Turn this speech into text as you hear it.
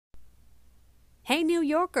Hey, New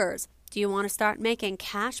Yorkers, do you want to start making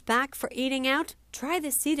cash back for eating out? Try the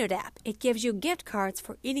Seated app. It gives you gift cards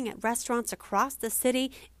for eating at restaurants across the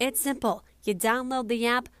city. It's simple. You download the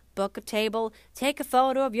app, book a table, take a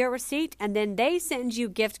photo of your receipt, and then they send you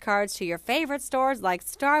gift cards to your favorite stores like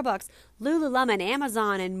Starbucks, Lululemon,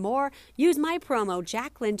 Amazon, and more. Use my promo,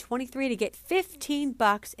 Jacqueline23, to get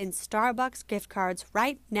 $15 in Starbucks gift cards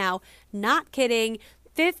right now. Not kidding.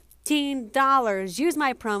 $15. Use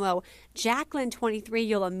my promo, Jacqueline23.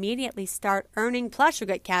 You'll immediately start earning. Plus, you'll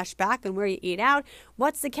get cash back on where you eat out.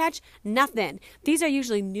 What's the catch? Nothing. These are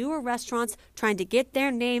usually newer restaurants trying to get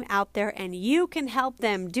their name out there, and you can help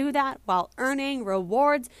them do that while earning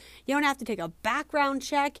rewards. You don't have to take a background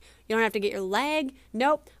check. You don't have to get your leg.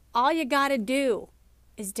 Nope. All you got to do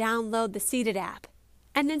is download the Seated app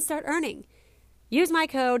and then start earning. Use my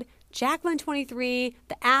code, Jacqueline23.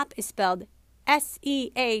 The app is spelled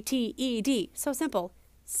SEATED. So simple.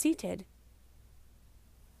 Seated.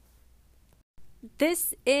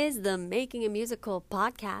 This is the Making a Musical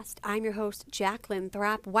podcast. I'm your host, Jacqueline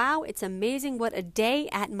Thrapp. Wow, it's amazing what a day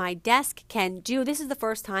at my desk can do. This is the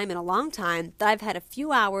first time in a long time that I've had a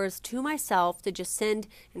few hours to myself to just send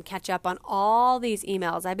and catch up on all these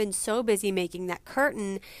emails. I've been so busy making that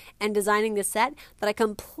curtain and designing the set that I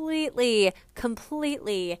completely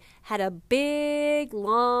had a big,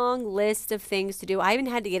 long list of things to do. I even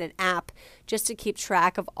had to get an app just to keep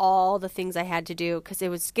track of all the things I had to do because it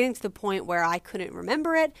was getting to the point where I couldn't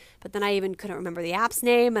remember it, but then I even couldn't remember the app's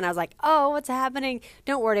name, and I was like, oh, what's happening?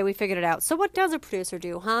 Don't worry, we figured it out. So what does a producer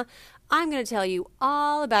do, huh? I'm going to tell you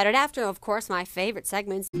all about it after, of course, my favorite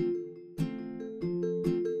segments.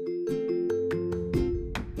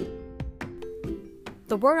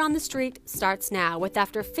 The word on the street starts now, with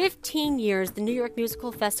after 15 years, the New York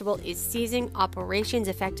Musical Festival is ceasing operations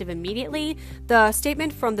effective immediately. The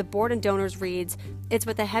statement from the board and donors reads, "It's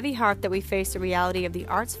with a heavy heart that we face the reality of the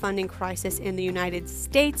arts funding crisis in the United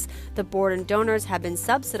States. The board and donors have been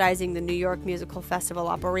subsidizing the New York Musical Festival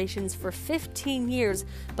operations for 15 years,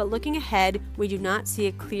 but looking ahead, we do not see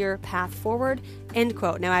a clear path forward." End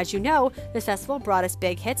quote. Now, as you know, the festival brought us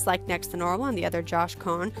big hits like Next to Normal and the other Josh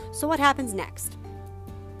Cohn. So what happens next?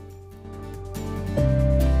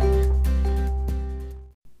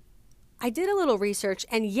 I did a little research,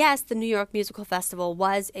 and yes, the New York Musical Festival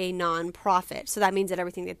was a non-profit. So that means that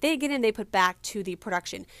everything that they get in, they put back to the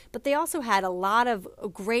production. But they also had a lot of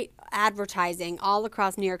great advertising all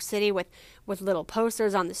across New York City with little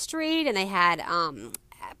posters on the street, and they had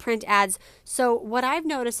print ads. So what I've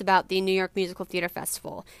noticed about the New York Musical Theater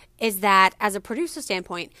Festival is that as a producer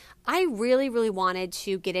standpoint, I really wanted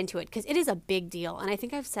to get into it because it is a big deal. And I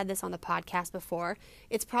think I've said this on the podcast before.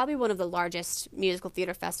 It's probably one of the largest musical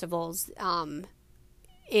theater festivals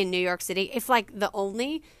in New York City. If I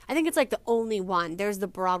think it's like the only one. There's the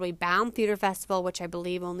Broadway Bound Theater Festival, which I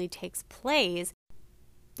believe only takes plays.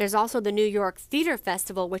 There's also the New York Theater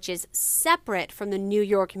Festival, which is separate from the New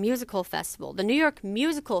York Musical Festival. The New York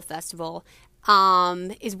Musical Festival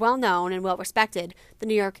is well known and well respected. The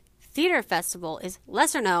New York Theater Festival is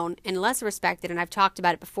lesser known and less respected, and I've talked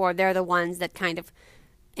about it before. They're the ones that kind of,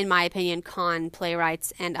 in my opinion, con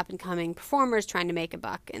playwrights and up-and-coming performers trying to make a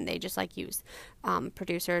buck, and they just use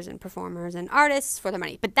producers and performers and artists for their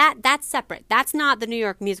money. But that's separate. That's not the New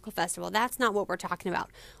York Musical Festival. That's not what we're talking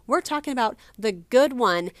about. We're talking about the good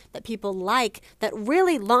one that people like, that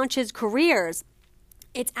really launches careers.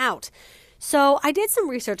 It's out. So I did some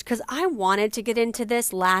research because I wanted to get into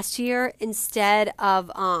this last year instead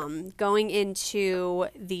of going into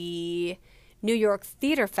the New York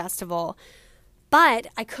Theater Festival. But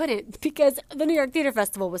I couldn't because the New York Theater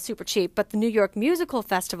Festival was super cheap. But the New York Musical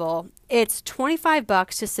Festival, it's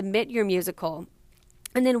 $25 to submit your musical.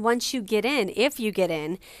 And then once you get in, if you get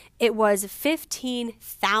in, it was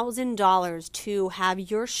 $15,000 to have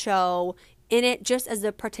your show in it just as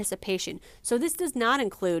a participation. So this does not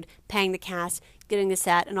include paying the cast, getting the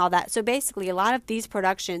set, and all that. So basically, a lot of these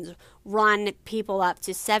productions run people up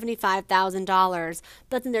to $75,000,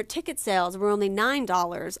 but then their ticket sales were only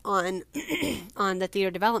 $9 on on the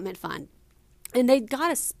Theater Development Fund. And they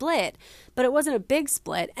got a split, but it wasn't a big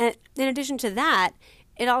split. And in addition to that,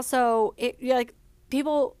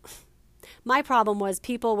 people... My problem was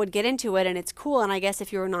people would get into it and it's cool, and I guess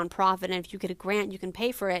if you're a nonprofit and if you get a grant, you can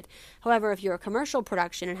pay for it. However, if you're a commercial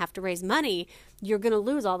production and have to raise money, you're going to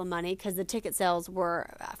lose all the money because the ticket sales were,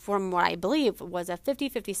 from what I believe, was a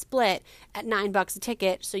 50-50 split at $9 a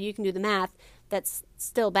ticket. So you can do the math. That's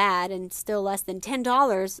still bad and still less than still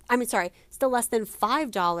less than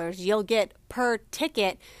 $5 you'll get per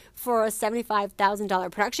ticket for a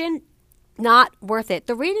 $75,000 production. Not worth it.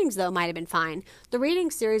 The readings, though, might have been fine. The reading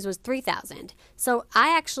series was 3,000. So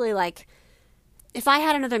I actually if I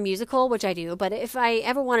had another musical, which I do, but if I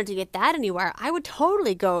ever wanted to get that anywhere, I would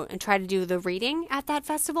totally go and try to do the reading at that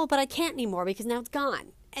festival, but I can't anymore because now it's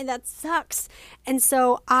gone. And that sucks. And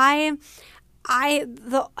so the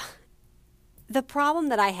problem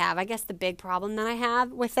that I have, I guess the big problem that I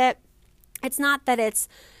have with it, it's not that it's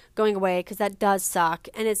going away, because that does suck,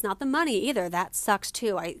 and it's not the money either. That sucks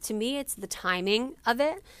too. To me, it's the timing of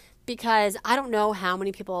it, because I don't know how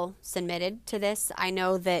many people submitted to this. I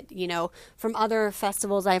know that, from other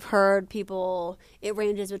festivals I've heard, it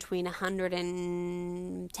ranges between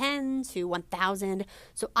 110 to 1,000.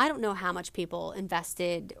 So I don't know how much people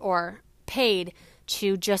invested or paid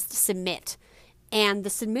to just submit. And the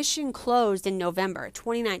submission closed in November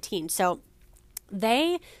 2019. So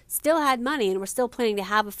they still had money and were still planning to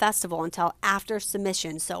have a festival until after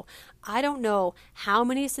submission. So I don't know how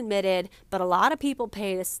many submitted, but a lot of people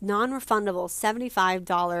paid a non-refundable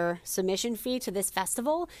 $75 submission fee to this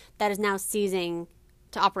festival that is now ceasing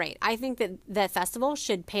to operate. I think that the festival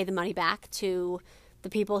should pay the money back to the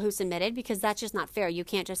people who submitted, because that's just not fair. You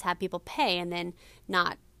can't just have people pay and then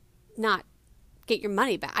not get your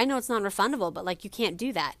money back. I know it's non-refundable, but you can't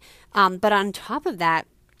do that. But on top of that,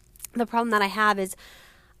 the problem that I have is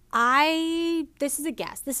this is a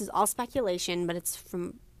guess. This is all speculation, but it's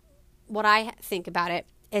from what I think about it,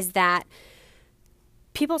 is that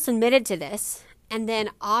people submitted to this, and then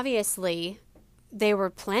obviously they were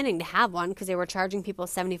planning to have one because they were charging people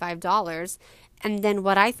 $75. And then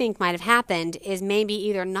what I think might have happened is maybe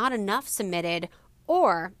either not enough submitted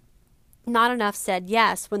or not enough said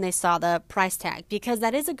yes when they saw the price tag, because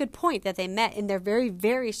that is a good point that they met in their very,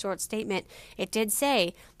 very short statement. It did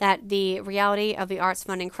say that the reality of the arts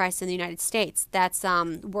funding crisis in the United States,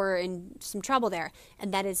 we're in some trouble there.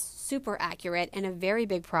 And that is super accurate and a very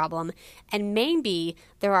big problem. And maybe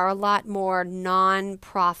there are a lot more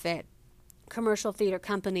non-profit commercial theater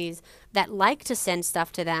companies that like to send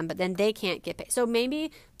stuff to them, but then they can't get paid. So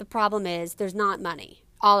maybe the problem is there's not money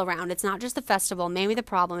all around. It's not just the festival. Maybe the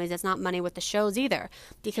problem is it's not money with the shows either,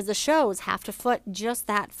 because the shows have to foot just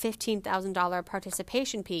that $15,000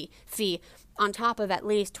 participation fee on top of at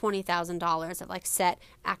least $20,000 of set,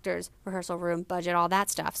 actors, rehearsal room, budget, all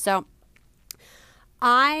that stuff. So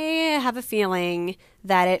I have a feeling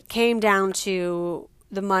that it came down to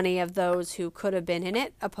the money of those who could have been in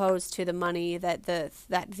it, opposed to the money that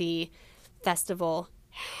the festival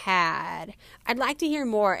had. I'd like to hear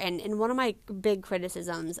more, and one of my big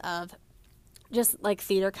criticisms of just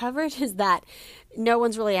theater coverage is that no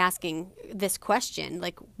one's really asking this question,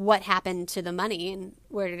 what happened to the money and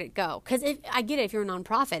where did it go? Because I get it, if you're a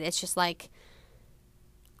nonprofit, it's just I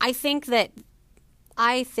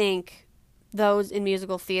think those in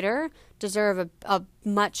musical theater deserve a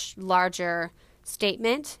much larger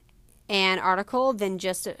statement and article than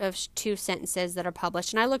just of 2 sentences that are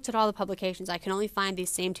published. And I looked at all the publications. I can only find these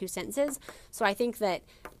same 2 sentences. So I think that,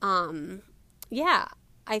 I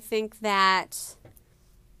think that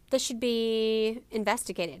this should be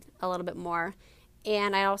investigated a little bit more.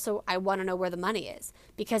 And I want to know where the money is.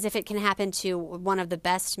 Because if it can happen to one of the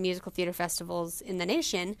best musical theater festivals in the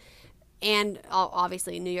nation, and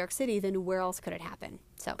obviously New York City, then where else could it happen?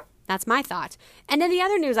 So that's my thought. And then the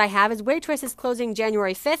other news I have is Waitress is closing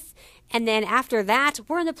January 5th. And then after that,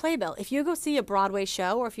 we're in the Playbill. If you go see a Broadway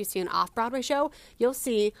show, or if you see an off-Broadway show, you'll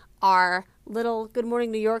see our little Good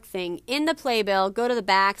Morning New York thing in the Playbill. Go to the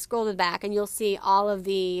back, scroll to the back, and you'll see all of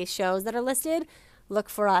the shows that are listed. Look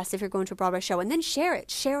for us if you're going to a Broadway show, and then share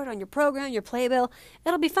it. Share it on your program, your Playbill.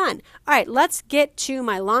 It'll be fun. All right, let's get to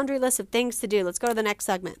my laundry list of things to do. Let's go to the next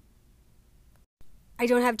segment. I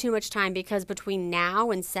don't have too much time because between now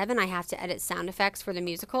and 7, I have to edit sound effects for the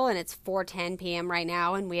musical, and it's 4:10 p.m. right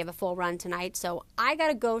now, and we have a full run tonight, so I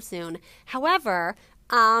gotta go soon. However,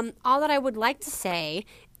 all that I would like to say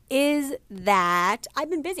is that I've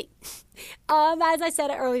been busy. As I said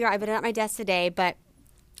earlier, I've been at my desk today, but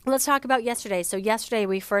let's talk about yesterday. So yesterday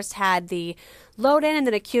we first had the load-in and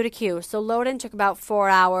then a queue-to-queue. So load-in took about 4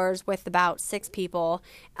 hours with about 6 people.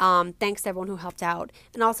 Thanks to everyone who helped out.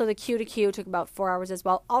 And also the queue-to-queue took about 4 hours as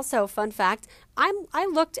well. Also, fun fact, I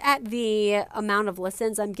looked at the amount of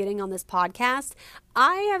listens I'm getting on this podcast.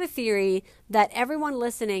 I have a theory that everyone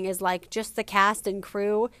listening is just the cast and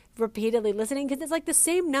crew repeatedly listening, because it's the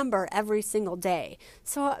same number every single day.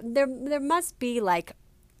 So there must be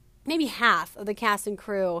maybe half of the cast and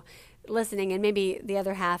crew listening, and maybe the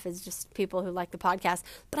other half is just people who like the podcast.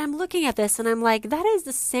 But I'm looking at this and I'm that is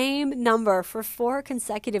the same number for 4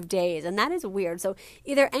 consecutive days, and that is weird. So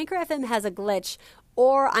either Anchor FM has a glitch,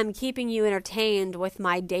 or I'm keeping you entertained with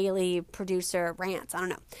my daily producer rants. I don't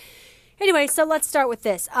know. Anyway, so let's start with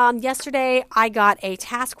this. Yesterday I got a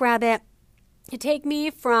TaskRabbit to take me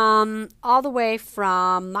from all the way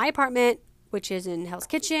from my apartment, which is in Hell's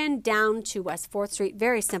Kitchen, down to West 4th Street.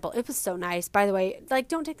 Very simple. It was so nice. By the way, like,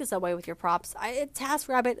 don't take this away with your props.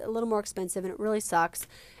 TaskRabbit, a little more expensive, and it really sucks.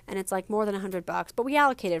 And it's like more than $100, but we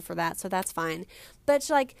allocated for that, so that's fine. But it's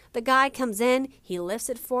like, the guy comes in, he lifts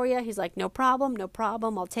it for you. He's like, no problem,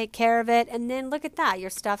 I'll take care of it. And then look at that, your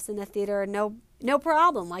stuff's in the theater, no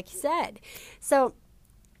problem, like you said. So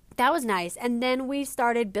that was nice. And then we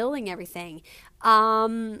started building everything.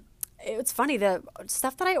 It's funny, the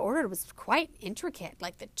stuff that I ordered was quite intricate.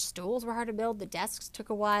 Like, the stools were hard to build, the desks took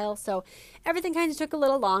a while, so everything kind of took a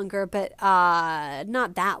little longer, but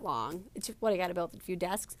not that long. It's just, I got to build a few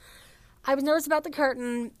desks. I was nervous about the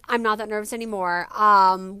curtain. I'm not that nervous anymore.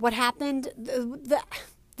 What happened, the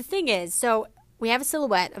thing is, so we have a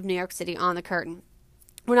silhouette of New York City on the curtain.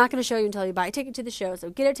 We're not going to show you until you buy a ticket to the show,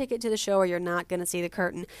 so get a ticket to the show or you're not going to see the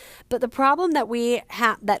curtain. But the problem that we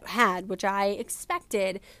had, which I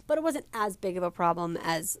expected, but it wasn't as big of a problem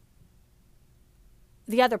as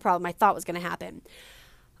the other problem I thought was going to happen.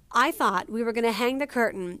 I thought we were going to hang the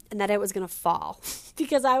curtain and that it was going to fall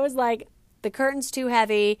because I was like, the curtain's too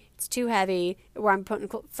heavy, it's too heavy, where I'm putting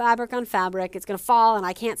fabric on fabric, it's going to fall and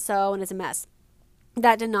I can't sew and it's a mess.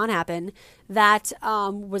 That did not happen. That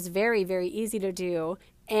was very, very easy to do,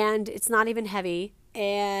 and it's not even heavy.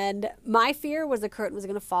 And my fear was the curtain was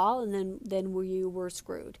going to fall, and then we were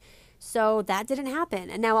screwed. So that didn't happen.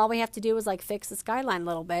 And now all we have to do is like fix the skyline a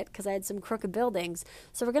little bit because I had some crooked buildings.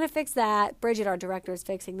 So we're going to fix that. Bridget, our director, is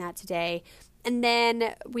fixing that today. And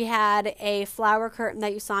then we had a flower curtain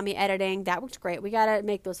that you saw me editing. That worked great. We got to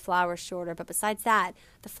make those flowers shorter. But besides that,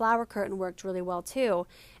 the flower curtain worked really well too.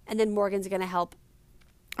 And then Morgan's going to help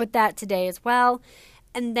with that today as well.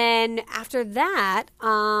 And then after that,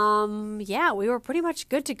 we were pretty much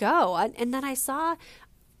good to go. And then I saw,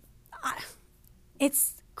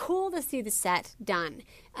 it's cool to see the set done.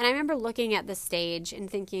 And I remember looking at the stage and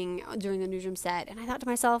thinking during the newsroom set, and I thought to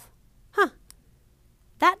myself,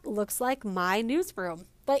 that looks like my newsroom.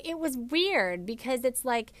 But it was weird because it's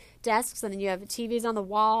like desks and then you have TVs on the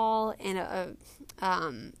wall and a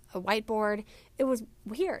whiteboard. It was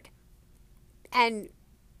weird. And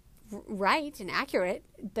right and accurate,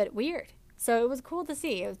 but weird. So it was cool to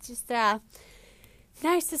see. It was just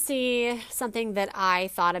nice to see something that I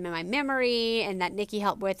thought of in my memory and that Nikki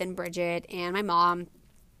helped with, and Bridget and my mom.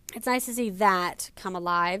 It's nice to see that come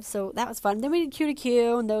alive. So that was fun. Then we did Q to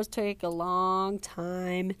Q, and those take a long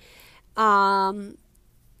time. So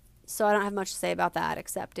I don't have much to say about that,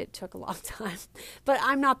 except it took a long time. But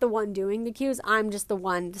I'm not the one doing the cues. I'm just the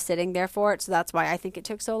one sitting there for it. So that's why I think it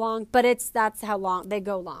took so long. But that's how long they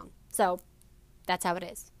go long. So that's how it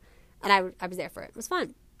is. And I was there for it. It was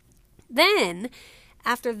fun. Then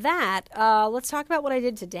after that, let's talk about what I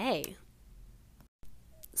did today.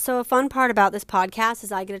 So a fun part about this podcast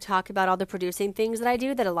is I get to talk about all the producing things that I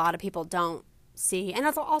do that a lot of people don't see. And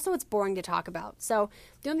also it's boring to talk about. So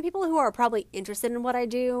the only people who are probably interested in what I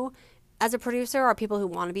do as a producer are people who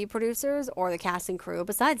want to be producers or the cast and crew.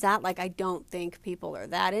 Besides that, like, I don't think people are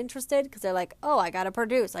that interested because they're like, oh, I got to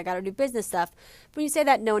produce, I got to do business stuff. But when you say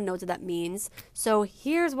that, no one knows what that means. So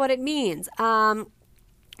here's what it means.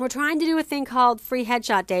 We're trying to do a thing called Free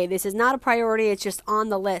Headshot Day. This is not a priority. It's just on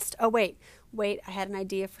the list. Oh, wait, I had an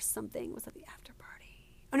idea for something. Was that the after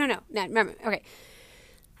party? Oh, no, remember. Okay.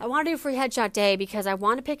 I want to do Free Headshot Day because I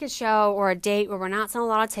want to pick a show or a date where we're not selling a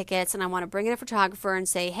lot of tickets, and I want to bring in a photographer and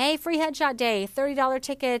say, hey, Free Headshot Day, $30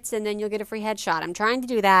 tickets, and then you'll get a free headshot. I'm trying to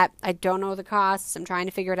do that. I don't know the costs. I'm trying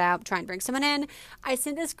to figure it out. I'm trying to bring someone in. I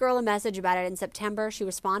sent this girl a message about it in September. She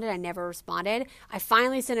responded. I never responded. I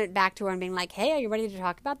finally sent it back to her and being like, hey, are you ready to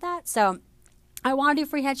talk about that? So I want to do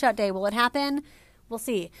Free Headshot Day. Will it happen? We'll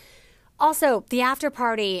see. Also, the after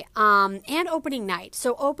party and opening night.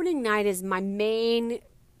 So opening night is my main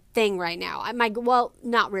thing right now.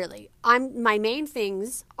 Not really. My main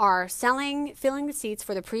things are filling the seats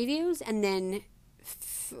for the previews, and then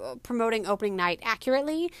promoting opening night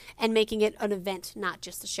accurately and making it an event, not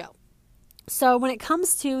just a show. So when it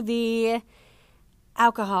comes to the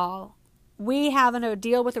alcohol, we have a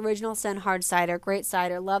deal with Original Sin Hard Cider, great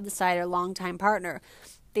cider, love the cider, longtime partner.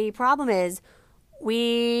 The problem is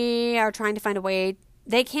we are trying to find a way.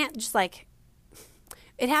 They can't just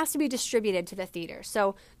it has to be distributed to the theater.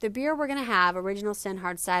 So the beer we're going to have, Original Sin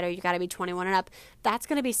Hard Cider, you got to be 21 and up, that's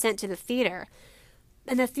going to be sent to the theater.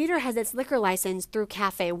 And the theater has its liquor license through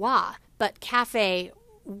Cafe Wha. But Cafe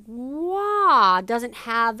Wha doesn't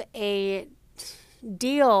have a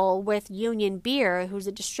deal with Union Beer, who's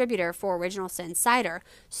a distributor for Original Sin Cider.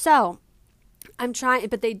 So I'm trying,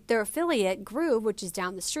 but their affiliate, Groove, which is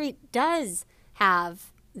down the street, does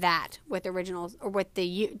have that with originals or with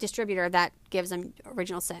the distributor that gives them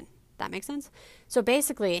Original Sin. That makes sense? So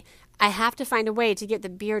basically, I have to find a way to get the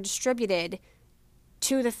beer distributed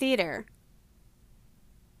to the theater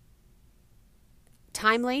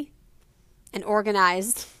timely and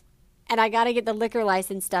organized, and I got to get the liquor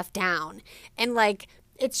license stuff down. And like,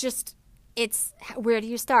 it's where do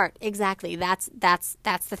you start? Exactly. That's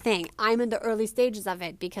the thing. I'm in the early stages of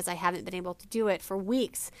it because I haven't been able to do it for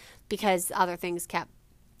weeks because other things kept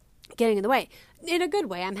getting in the way. In a good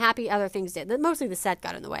way. I'm happy other things did. Mostly the set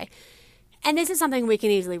got in the way. And this is something we can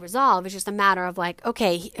easily resolve. It's just a matter of like,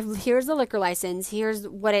 okay, here's the liquor license, here's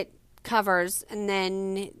what it covers, and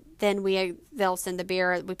then they'll send the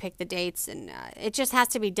beer, we pick the dates, and it just has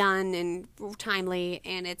to be done and timely,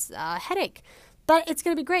 and it's a headache. But it's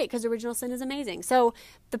going to be great because Original Sin is amazing. So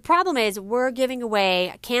the problem is we're giving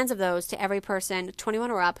away cans of those to every person 21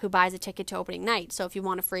 or up who buys a ticket to opening night. So if you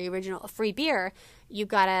want a free beer, you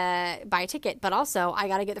got to buy a ticket. But also, I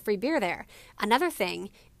got to get the free beer there. Another thing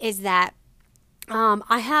is that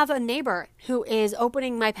I have a neighbor who is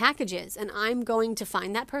opening my packages, and I'm going to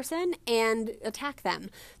find that person and attack them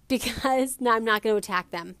because no, I'm not going to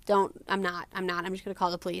attack them. I'm not. I'm just going to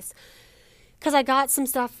call the police. Because I got some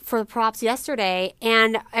stuff for the props yesterday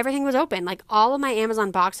and everything was open. Like all of my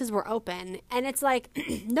Amazon boxes were open. And it's like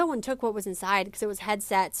no one took what was inside because it was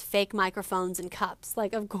headsets, fake microphones, and cups.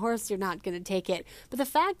 Like, of course you're not going to take it. But the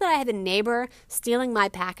fact that I had a neighbor stealing my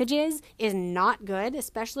packages is not good,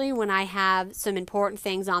 especially when I have some important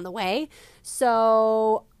things on the way.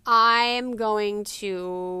 So I'm going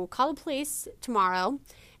to call the police tomorrow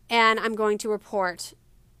and I'm going to report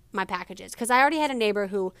my packages because I already had a neighbor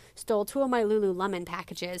who stole 2 of my Lululemon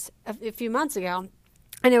packages a few months ago.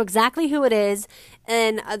 I know exactly who it is,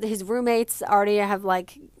 and his roommates already have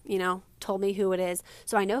told me who it is,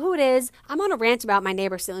 so I know who it is. I'm on a rant about my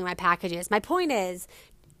neighbor stealing my packages. My point is,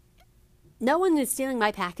 no one is stealing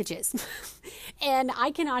my packages, and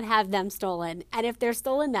I cannot have them stolen. And if they're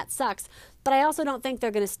stolen, that sucks. But I also don't think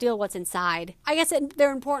they're going to steal what's inside. I guess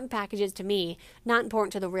they're important packages to me, not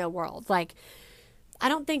important to the real world. Like, I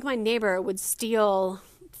don't think my neighbor would steal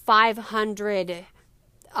 500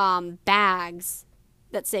 bags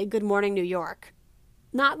that say Good Morning New York.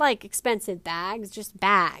 Not like expensive bags, just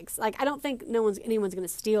bags. Like, I don't think anyone's going to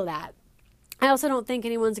steal that. I also don't think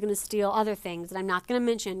anyone's going to steal other things that I'm not going to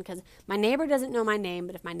mention because my neighbor doesn't know my name.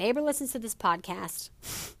 But if my neighbor listens to this podcast,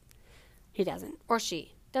 he doesn't. Or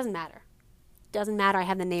she. Doesn't matter. Doesn't matter. I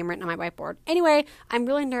have the name written on my whiteboard. Anyway, I'm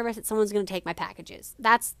really nervous that someone's going to take my packages.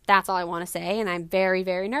 That's all I want to say, and I'm very,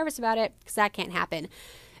 very nervous about it because that can't happen.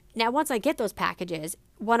 Now, once I get those packages,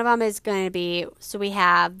 one of them is going to be, so we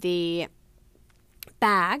have the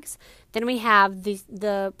bags, then we have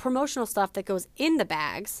the promotional stuff that goes in the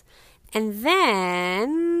bags, and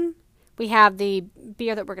then we have the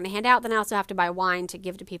beer that we're going to hand out. Then I also have to buy wine to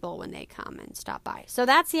give to people when they come and stop by. So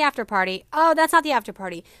that's the after party. Oh, that's not the after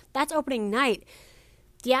party. That's opening night.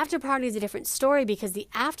 The after party is a different story because the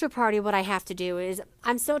after party, what I have to do is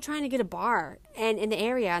I'm still trying to get a bar and in the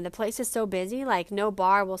area, and the place is so busy, like no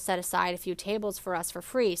bar will set aside a few tables for us for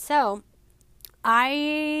free. So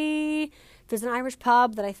there's an Irish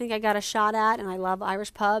pub that I think I got a shot at, and I love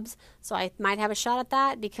Irish pubs, so I might have a shot at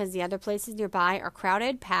that because the other places nearby are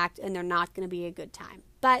crowded, packed, and they're not going to be a good time.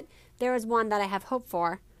 But there is one that I have hope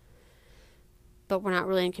for, but we're not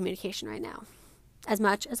really in communication right now as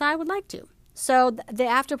much as I would like to. So the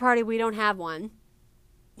after party, we don't have one,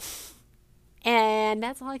 and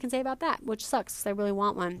that's all I can say about that, which sucks because I really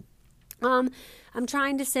want one. I'm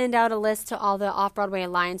trying to send out a list to all the Off-Broadway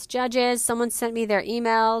Alliance judges. Someone sent me their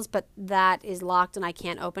emails, but that is locked and I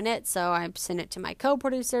can't open it. So I sent it to my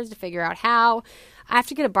co-producers to figure out how. I have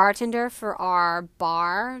to get a bartender for our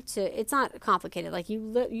bar. It's not complicated. Like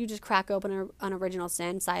you just crack open an Original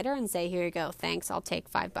Sin cider and say, here you go. Thanks. I'll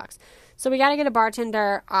take $5. So we got to get a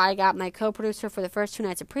bartender. I got my co-producer for the first 2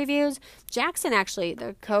 nights of previews. Jackson, actually,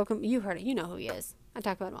 you heard it. You know who he is. I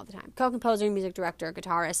talk about him all the time. Co-composer, music director,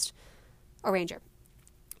 guitarist, arranger.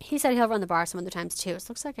 He said he'll run the bar some other times too. So it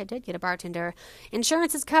looks like I did get a bartender.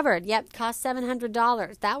 Insurance is covered. Yep, cost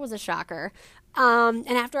 $700. That was a shocker. And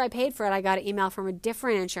after I paid for it, I got an email from a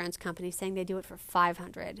different insurance company saying they do it for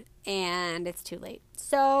 $500, and it's too late.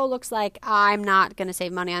 So looks like I'm not going to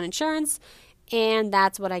save money on insurance, and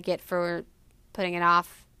that's what I get for putting it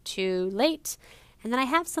off too late. And then I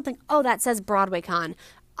have something. Oh, that says BroadwayCon.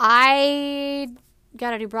 I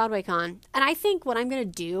got to do BroadwayCon. And I think what I'm going to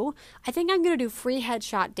do, I'm going to do free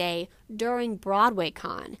headshot day during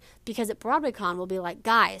BroadwayCon. Because at BroadwayCon, we'll be like,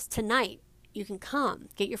 guys, tonight you can come,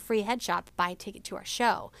 get your free headshot, buy a ticket to our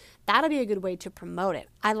show. That'll be a good way to promote it.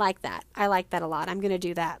 I like that. I like that a lot. I'm going to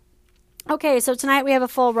do that. Okay, so tonight we have a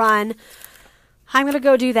full run. I'm going to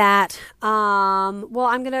go do that. Well,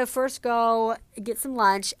 I'm going to first go get some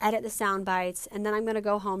lunch, edit the sound bites, and then I'm going to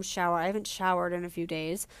go home, shower. I haven't showered in a few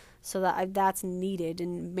days, so that's needed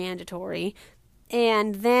and mandatory.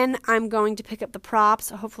 And then I'm going to pick up the props.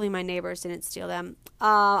 Hopefully my neighbors didn't steal them.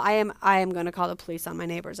 I am going to call the police on my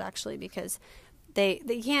neighbors, actually, because they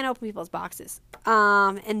can't open people's boxes.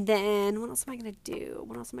 And then what else am I going to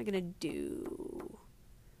do?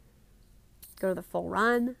 Go to the full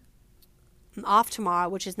run. I'm off tomorrow,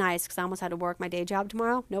 which is nice because I almost had to work my day job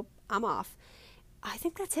tomorrow. Nope, I'm off. I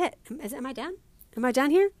think that's it. Am I done? Am I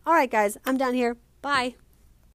done here? All right, guys, I'm done here. Bye.